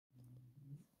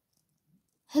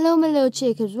Hello my little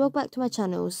chickens, welcome back to my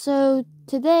channel. So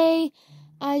today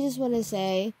I just want to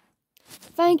say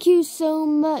thank you so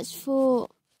much for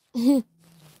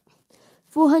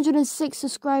 406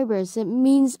 subscribers. It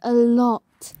means a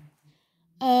lot.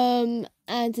 And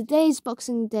today's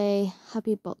Boxing Day.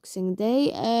 Happy Boxing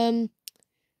Day. And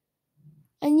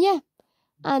yeah,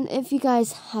 and if you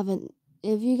guys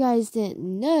didn't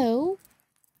know,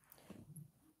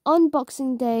 on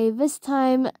Boxing Day this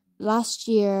time last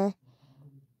year,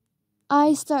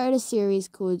 I started a series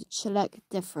called Schleich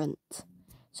Different.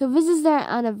 So this is their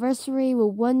anniversary,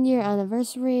 1 year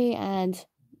anniversary, and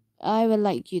I would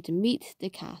like you to meet the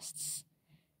casts.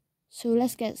 So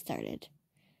let's get started.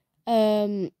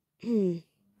 So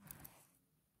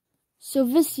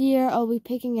this year I'll be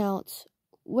picking out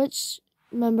which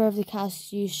member of the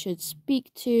cast you should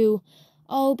speak to.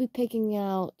 I'll be picking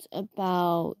out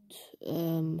about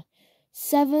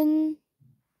 7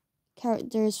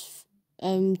 characters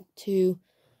to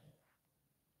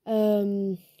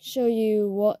show you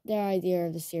what their idea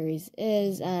of the series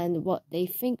is and what they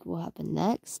think will happen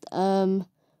next.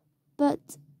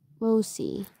 But we'll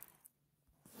see.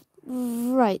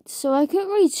 Right, so I couldn't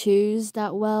really choose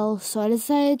that well, so I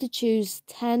decided to choose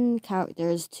 10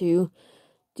 characters to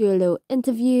do a little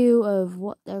interview of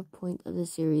what their point of the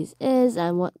series is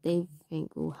and what they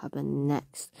think will happen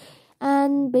next.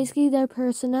 And basically their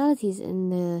personalities in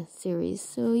the series.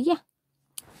 So yeah.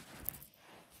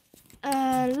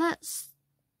 Let's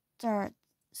start.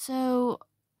 So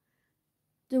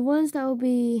the ones that will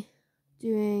be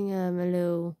doing a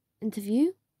little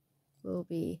interview will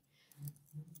be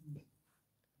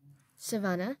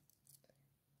Savannah.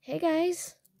 Hey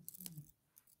guys.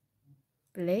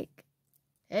 Blake.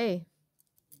 Hey.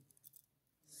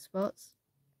 Spots.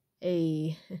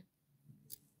 Hey.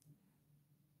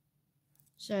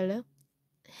 Shiloh.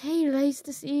 Hey, nice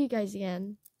to see you guys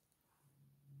again.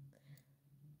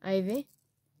 Ivy.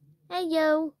 Hey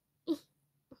yo.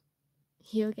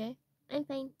 You okay? I'm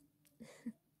fine.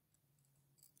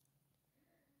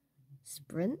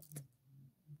 Sprint.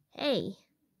 Hey.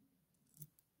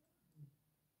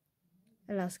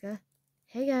 Alaska.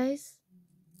 Hey guys.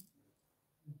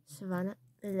 Savannah.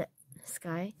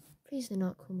 Sky. Please do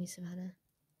not call me Savannah.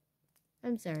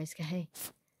 I'm sorry, Sky.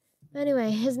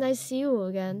 Anyway, it's nice to see you all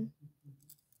again.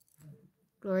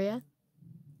 Gloria.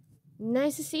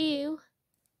 Nice to see you.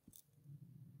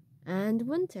 And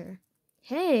Winter.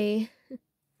 Hey.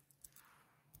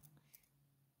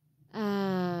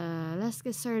 Let's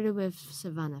get started with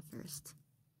Savannah first.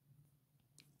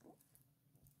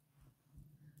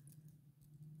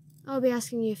 I'll be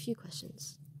asking you a few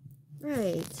questions.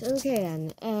 Right, okay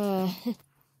then.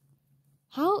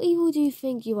 How evil do you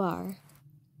think you are?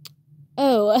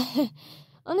 Oh,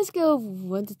 on a scale of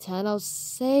 1 to 10, I'll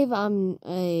say that I'm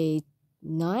a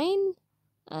 9,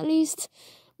 at least.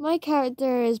 My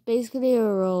character is basically a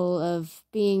role of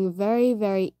being very,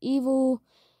 very evil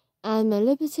and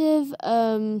manipulative,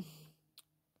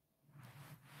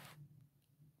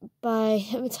 by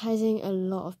hypnotizing a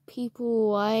lot of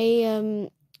people. I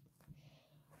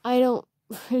don't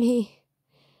really,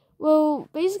 well,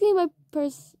 basically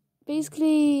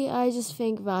I just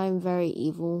think that I'm very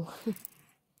evil.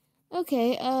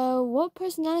 Okay, what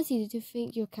personality do you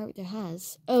think your character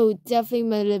has? Oh, definitely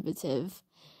manipulative.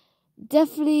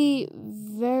 Definitely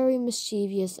very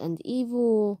mischievous and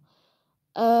evil.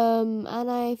 And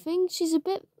I think she's a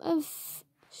bit of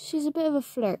a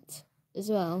flirt as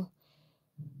well.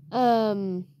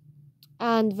 And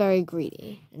very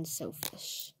greedy and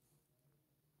selfish.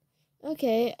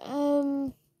 Okay,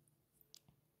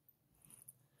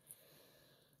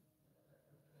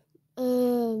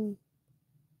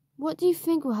 what do you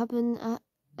think will happen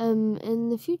in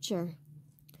the future?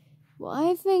 Well,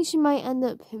 I think she might end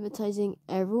up hypnotizing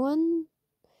everyone,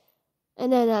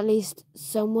 and then at least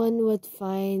someone would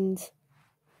find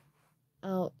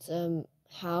out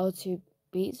how to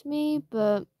beat me,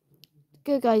 but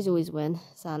good guys always win,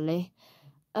 sadly.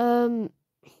 But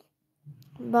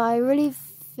I really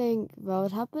think that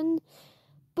would happen.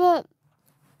 But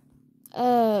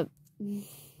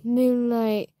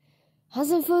Moonlight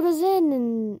hasn't filled us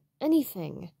in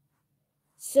anything.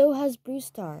 So has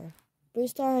BlueStar.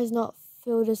 BlueStar has not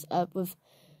filled us up with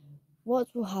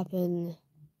what will happen,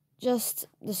 just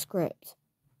the script.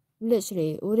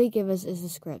 Literally, all they give us is the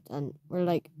script, and we're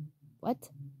like, what?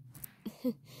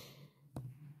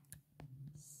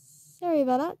 Sorry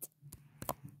about that.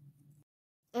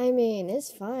 I mean,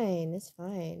 it's fine.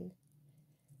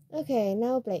 Okay,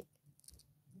 now Blake.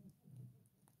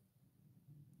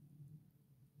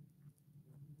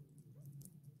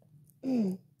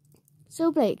 So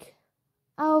Blake,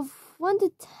 out of 1 to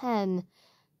 10,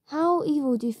 How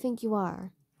evil do you think you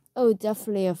are? Oh,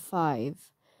 definitely a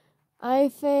 5. I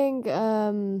think,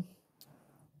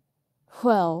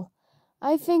 well,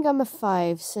 I think I'm a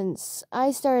 5 since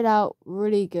I started out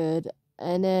really good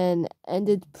and then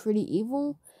ended pretty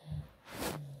evil.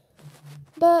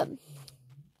 But,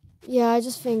 yeah, I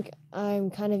just think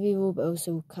I'm kind of evil but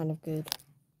also kind of good.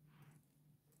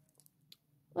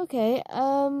 Okay,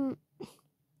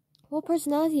 what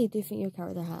personality do you think your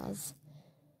character has?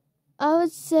 I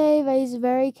would say that he's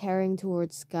very caring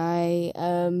towards Sky.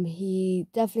 He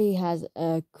definitely has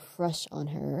a crush on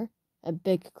her. A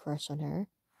big crush on her.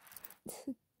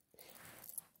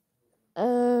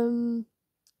 And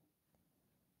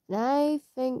I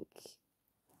think,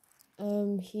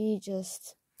 he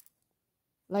just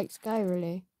likes Sky,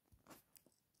 really.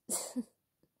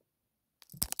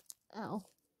 Ow.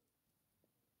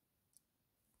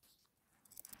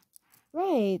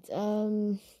 Right,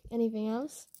 anything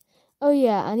else? Oh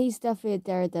yeah, and he's definitely a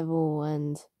daredevil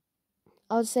and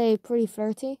I would say pretty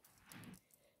flirty.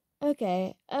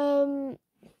 Okay, what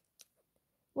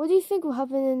do you think will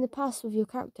happen in the past with your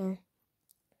character?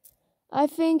 I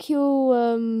think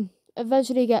he'll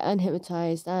eventually get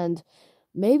unhypnotized and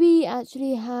maybe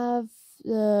actually have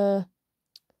the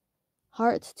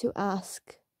heart to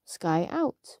ask Sky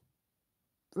out.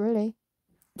 Really?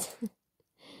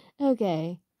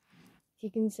 Okay. You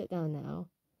can sit down now.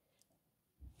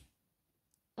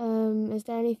 Is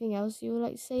there anything else you would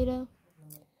like to say though?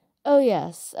 Oh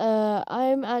yes.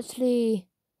 I'm actually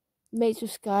mates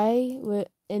with Sky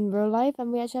in real life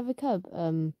and we actually have a cub.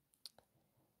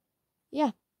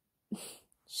 Yeah.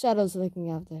 Shadow's looking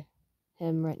after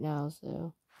him right now,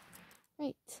 so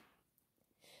right.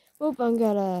 Well, I'm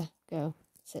gonna go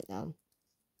sit down.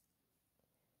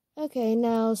 Okay,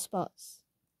 now Spots.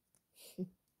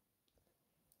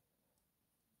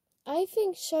 I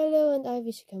think Shiloh and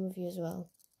Ivy should come with you as well.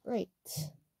 Right.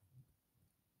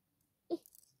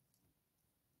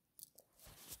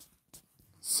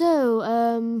 So,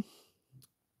 on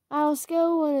a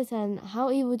scale 1 to 10, how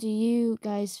evil do you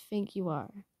guys think you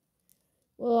are?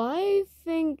 Well, I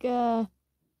think, I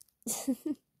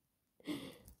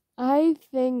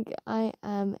think I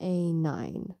am a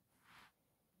 9.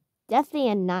 Definitely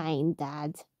a 9,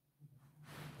 Dad.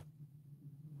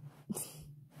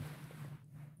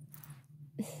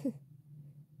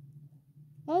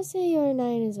 I'll say you're a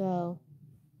 9 as well.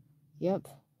 Yep.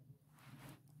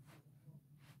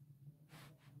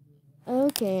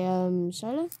 Okay,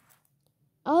 Charlotte?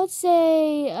 I would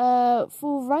say,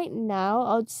 for right now,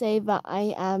 I would say that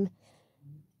I am,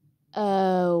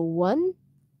 1.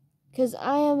 Because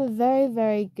I am a very,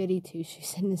 very goody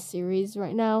two-shoes in this series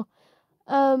right now.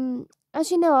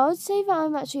 Actually, no, I would say that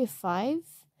I'm actually a 5.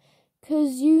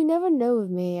 Because you never know with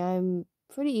me. I'm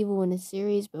pretty evil in this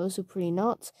series, but also pretty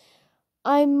not.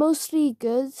 I'm mostly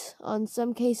good on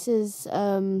some cases,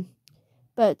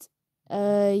 but,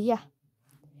 yeah.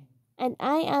 And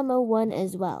I am a 1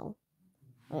 as well.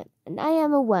 And I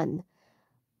am a 1.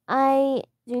 I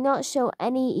do not show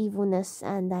any evilness,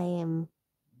 and I am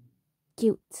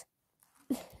cute.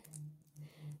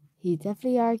 You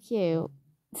definitely are cute.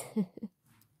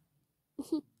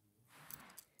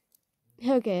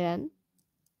 Okay, then.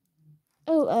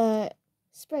 Oh,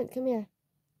 Sprint, come here.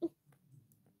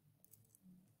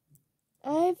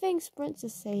 I think Sprint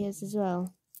just say his as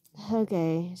well.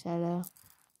 Okay, Shadow.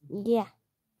 Yeah.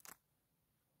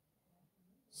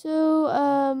 So,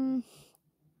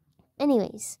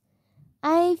 anyways,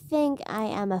 I think I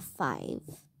am a 5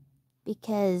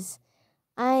 because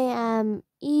I am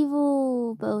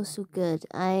evil but also good.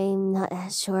 I'm not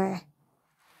as sure.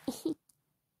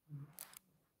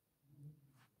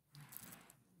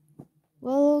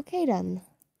 Well, okay then.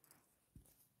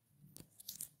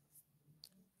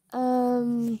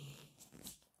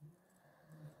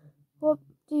 What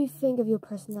do you think of your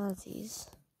personalities?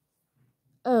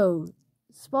 Oh,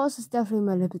 Spots is definitely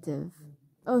manipulative.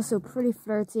 Also pretty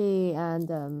flirty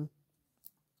and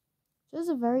just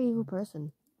a very evil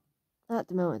person. At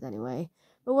the moment anyway.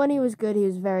 But when he was good, he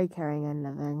was very caring and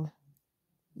loving.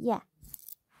 Yeah.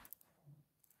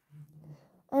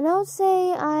 And I would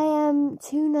say I am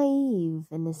too naive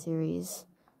in this series.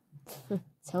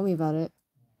 Tell me about it.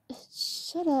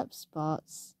 Shut up,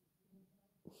 Spots.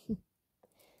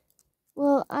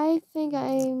 Well, I think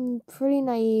I'm pretty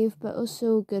naive, but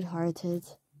also good-hearted.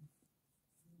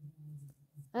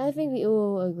 I think we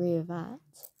all agree with that.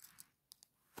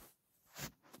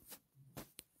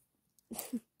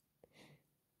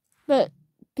 But,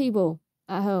 people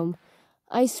at home,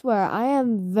 I swear I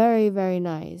am very, very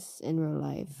nice in real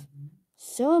life.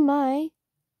 So am I.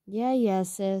 Yeah,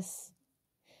 sis.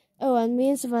 Oh, and me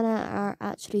and Savannah are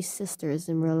actually sisters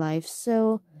in real life,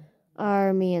 so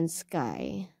are me and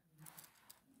Sky.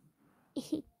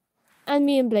 And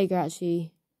me and Blake are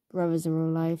actually brothers in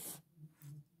real life.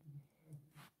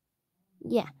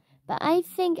 Yeah, but I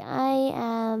think I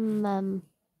am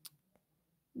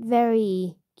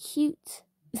very cute,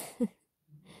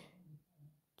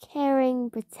 caring,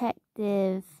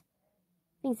 protective,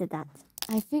 things like that.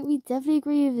 I think we definitely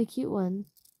agree with the cute one.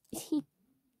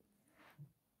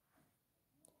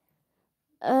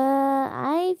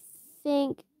 I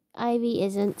think Ivy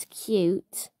isn't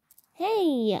cute.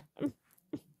 Hey!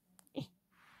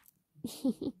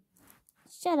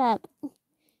 Shut up.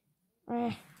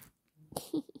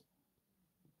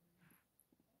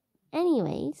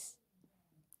 Anyways.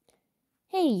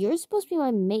 Hey, you're supposed to be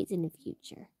my mate in the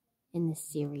future. In this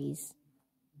series.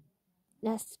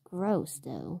 That's gross,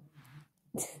 though.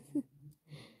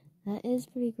 That is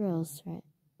pretty gross right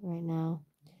now.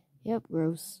 Yep,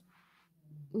 gross.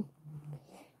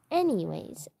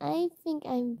 Anyways, I think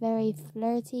I'm very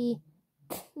flirty.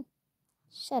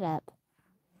 Shut up.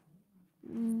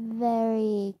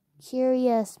 Very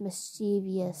curious,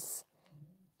 mischievous,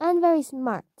 and very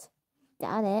smart.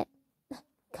 Got it.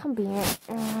 Come here.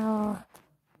 Ow.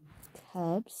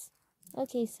 Cubs?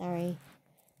 Okay, sorry.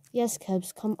 Yes,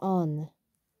 Cubs, come on.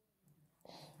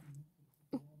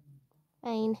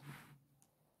 Fine.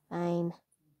 Fine.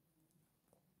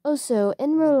 Also,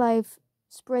 in real life,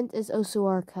 Sprint is also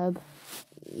our cub.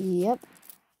 Yep.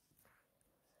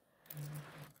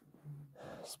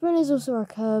 Sprint is also our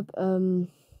cub, and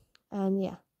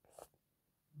yeah.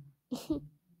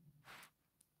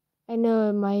 I know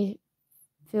it might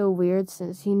feel weird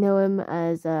since you know him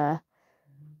as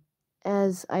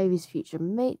Ivy's future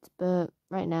mate, but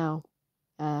right now,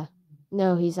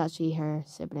 no, he's actually her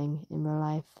sibling in real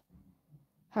life.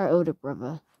 Her older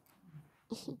brother.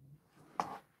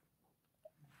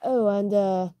 Oh,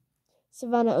 and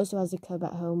Savannah also has a cub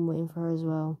at home waiting for her as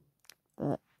well.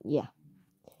 But yeah.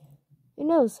 Who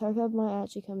knows? Her cub might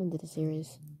actually come into the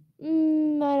series. I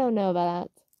don't know about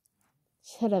that.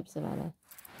 Shut up, Savannah.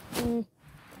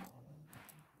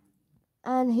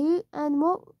 And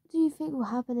what do you think will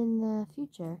happen in the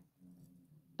future?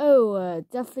 Oh,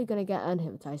 definitely gonna get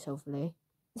unhypnotized, hopefully.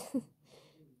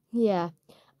 Yeah.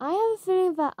 I have a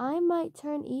feeling that I might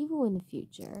turn evil in the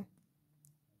future.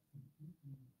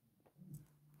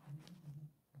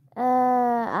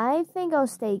 I think I'll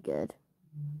stay good.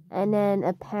 And then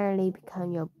apparently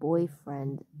become your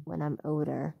boyfriend when I'm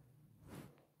older.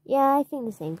 Yeah, I think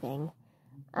the same thing.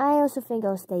 I also think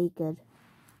I'll stay good.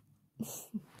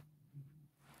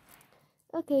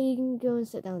 Okay, you can go and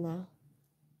sit down now.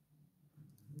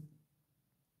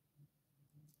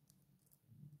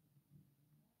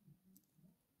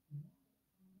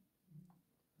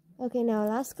 Okay, now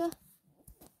Alaska.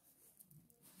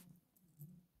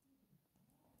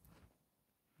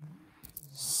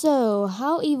 So,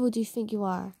 how evil do you think you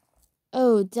are?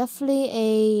 Oh,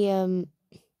 definitely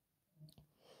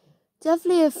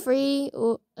definitely a 3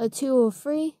 or a 2 or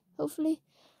 3, hopefully.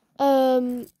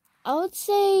 I would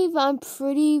say that I'm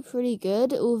pretty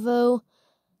good, although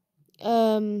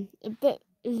a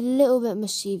little bit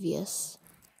mischievous.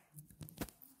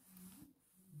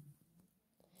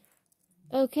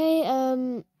 Okay,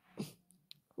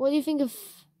 what do you think of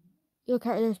your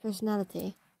character's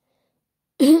personality?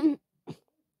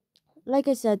 Like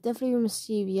I said, definitely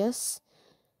mischievous.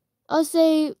 I'll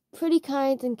say pretty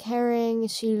kind and caring.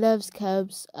 She loves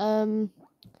cubs. But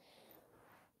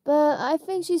I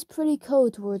think she's pretty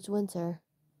cold towards Winter.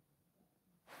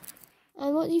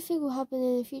 And what do you think will happen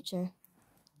in the future?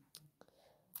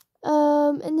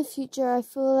 In the future, I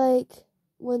feel like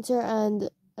Winter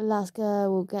and Alaska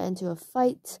will get into a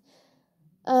fight.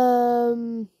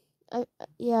 I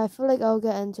feel like I'll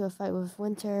get into a fight with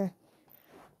Winter.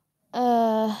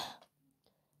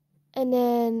 And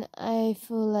then I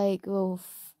feel like we'll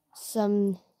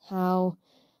somehow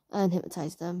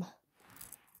unhypnotize them.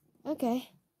 Okay.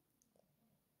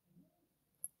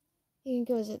 You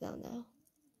can go sit down now.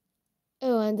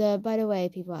 Oh, and by the way,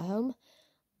 people at home,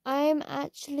 I'm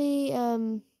actually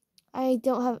I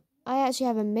actually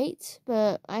have a mate,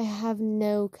 but I have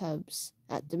no cubs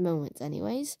at the moment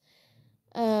anyways.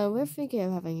 We're thinking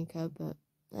of having a cub, but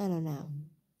I don't know.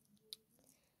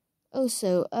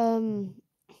 Also,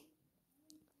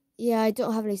 yeah, I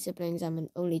don't have any siblings. I'm an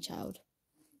only child.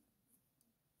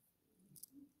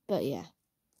 But yeah.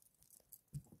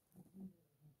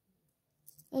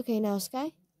 Okay, now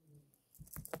Sky.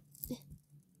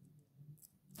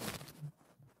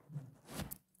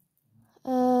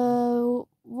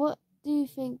 What do you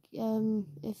think,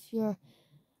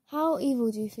 how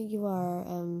evil do you think you are,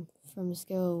 from a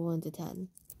scale of 1 to 10?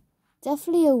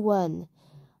 Definitely a 1.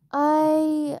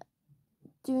 I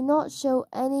do not show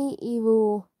any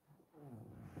evil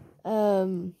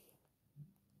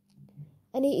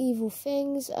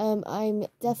things. I'm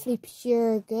definitely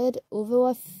pure good, although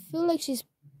I feel like she's a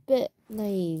bit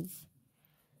naive.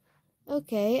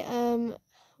 Okay,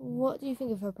 what do you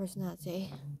think of her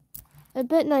personality? A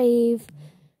bit naive.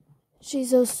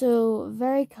 She's also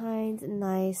very kind,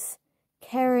 nice,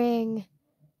 caring,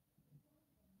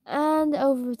 and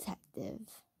overprotective.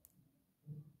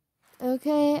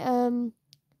 Okay, and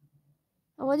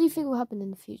what do you think will happen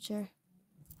in the future?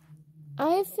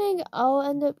 I think I'll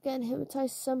end up getting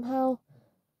hypnotized somehow,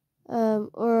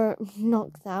 or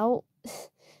knocked out.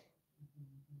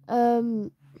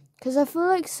 Because I feel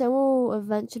like someone will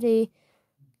eventually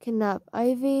kidnap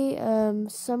Ivy,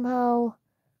 somehow,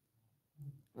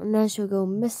 and then she'll go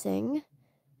missing.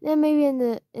 Then maybe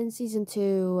in season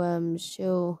 2,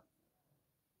 she'll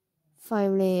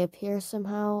finally appear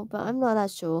somehow, but I'm not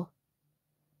that sure.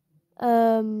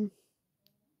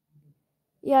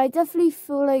 Yeah, I definitely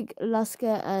feel like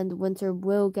Alaska and Winter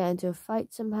will get into a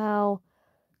fight somehow,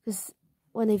 because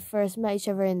when they first met each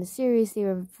other in the series, they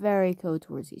were very cold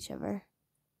towards each other.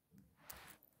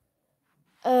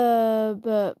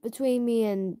 But between me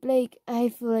and Blake, I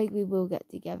feel like we will get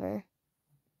together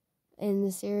in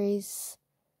the series.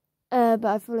 But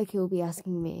I feel like he'll be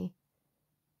asking me.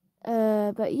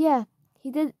 But yeah,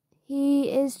 he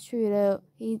is true though.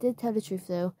 He did tell the truth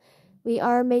though. We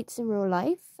are mates in real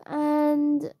life,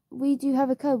 and we do have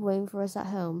a cub waiting for us at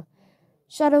home.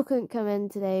 Shadow couldn't come in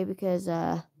today because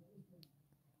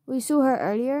we saw her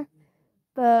earlier,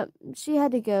 but she had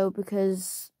to go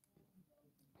because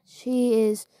she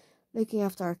is looking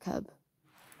after our cub.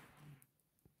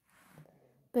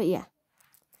 But yeah.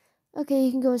 Okay,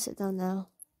 you can go and sit down now.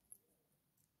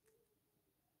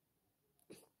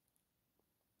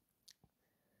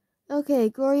 Okay,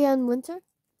 Gloria and Winter.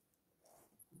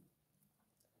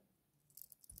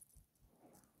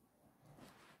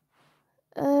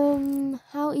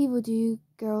 How evil do you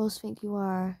girls think you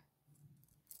are?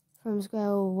 From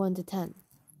scale 1 to 10.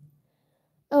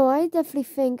 Oh, I definitely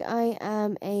think I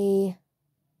am a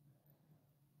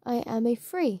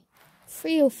 3.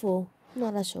 3 or 4,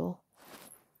 not that sure.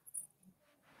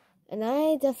 And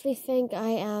I definitely think I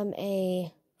am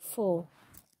a 4.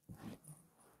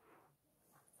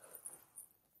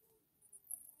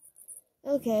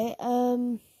 Okay,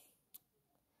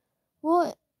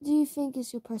 what do you think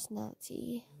is your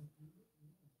personality?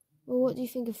 Well, what do you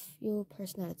think of your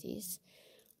personalities?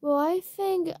 Well, I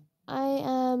think I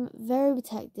am very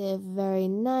protective, very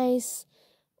nice.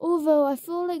 Although I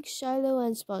feel like Shiloh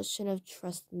and Spot shouldn't have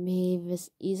trusted me this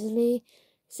easily,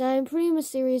 because I'm pretty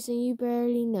mysterious and you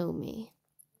barely know me.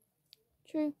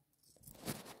 True.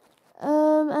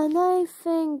 And I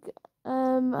think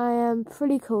I am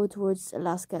pretty cold towards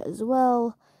Alaska as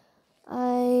well.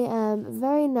 I am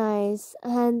very nice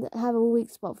and have a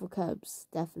weak spot for cubs,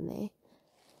 definitely.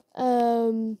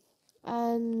 And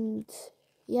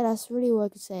yeah, that's really what I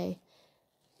could say.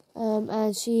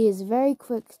 And she is very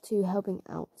quick to helping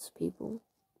out people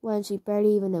when she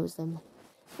barely even knows them,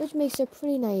 which makes her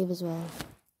pretty naive as well.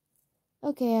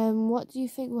 Okay, what do you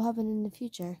think will happen in the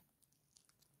future?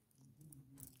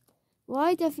 Well,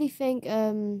 I definitely think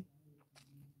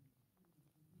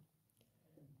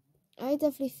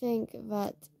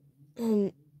that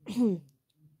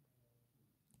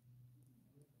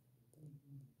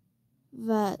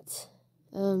that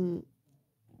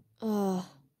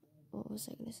what was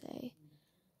I gonna say?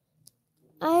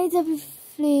 I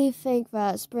definitely think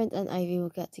that Sprint and Ivy will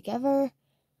get together.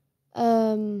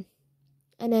 And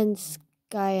then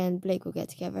Sky and Blake will get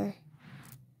together.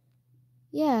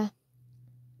 Yeah.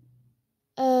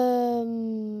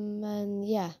 And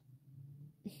yeah.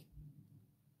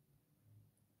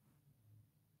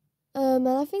 And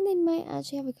I think they might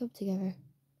actually have a cub together.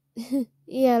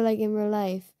 Yeah, like in real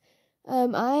life.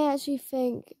 I actually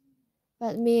think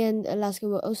that me and Alaska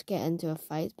will also get into a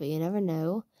fight, but you never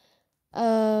know.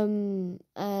 And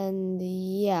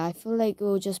yeah, I feel like it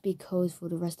will just be code for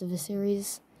the rest of the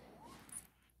series.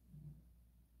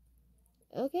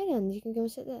 Okay then, you can go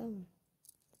sit down.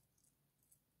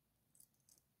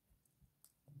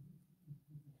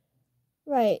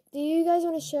 Right, do you guys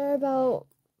want to share about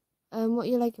what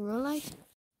you like in real life?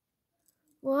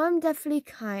 Well, I'm definitely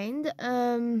kind.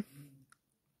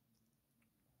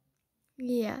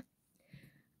 Yeah.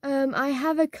 I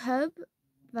have a cub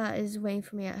that is waiting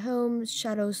for me at home.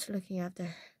 Shadow's looking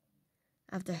after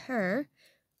her.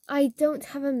 I don't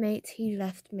have a mate. He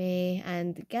left me,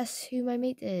 and guess who my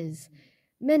mate is?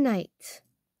 Midnight.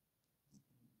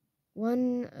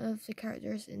 one of the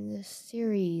characters in this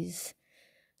series.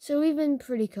 So we've been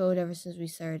pretty cold ever since we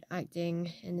started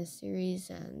acting in this series,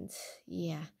 and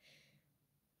yeah.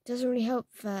 It doesn't really help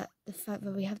that the fact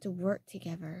that we have to work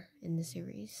together in the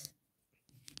series.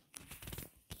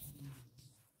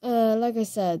 Like I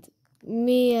said,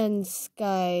 me and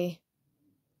Sky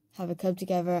have a club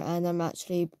together, and I'm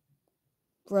actually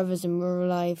brothers in real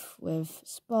life with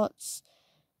Spots,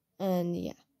 and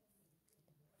yeah.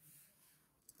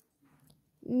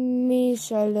 Me,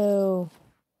 Shiloh,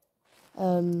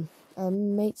 are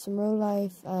mates in real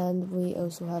life, and we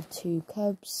also have 2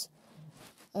 cubs,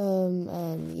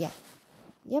 and yeah.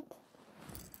 Yep.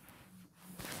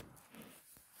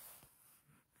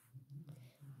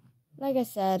 Like I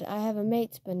said, I have a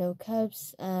mate but no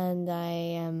cubs, and I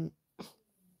am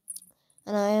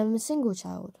a single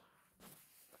child.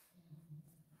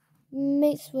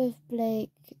 Mates with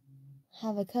Blake,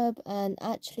 have a cub, and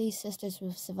actually sisters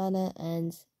with Savannah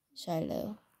and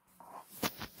Shiloh.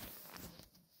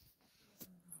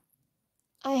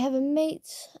 I have a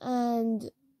mate and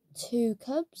 2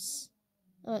 cubs.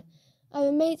 I have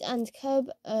a mate and cub.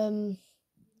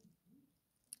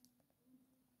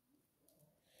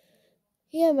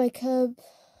 Yeah, my cub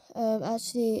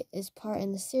actually is part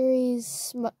in the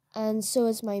series, and so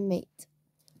is my mate.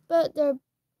 But they're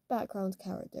background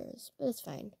characters, but it's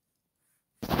fine.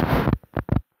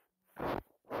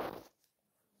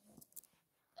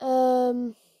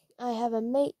 I have a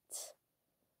mate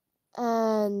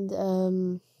and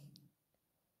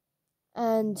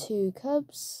 2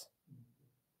 cubs.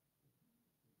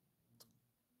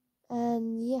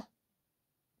 And yeah.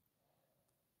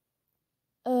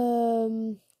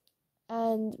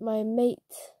 And my mate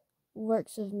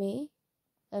works with me.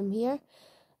 Here.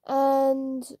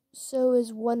 And so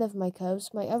is one of my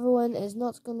cubs. My other one is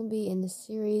not going to be in the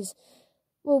series.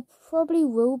 Well, probably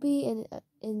will be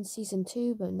in season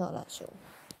 2, but not that sure.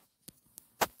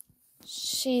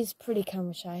 She's pretty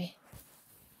camera shy.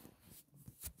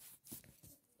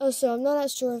 Also, I'm not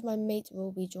that sure if my mate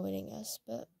will be joining us,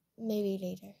 but maybe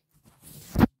later.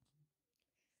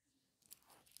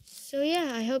 So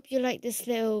yeah, I hope you like this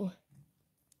little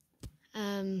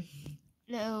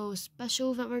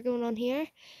special that we're going on here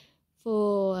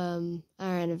for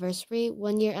our anniversary,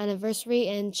 1-year anniversary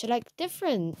in Schleich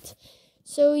Different.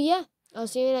 So yeah, I'll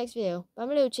see you in the next video. Bye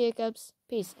my little cheer cubs.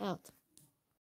 Peace out.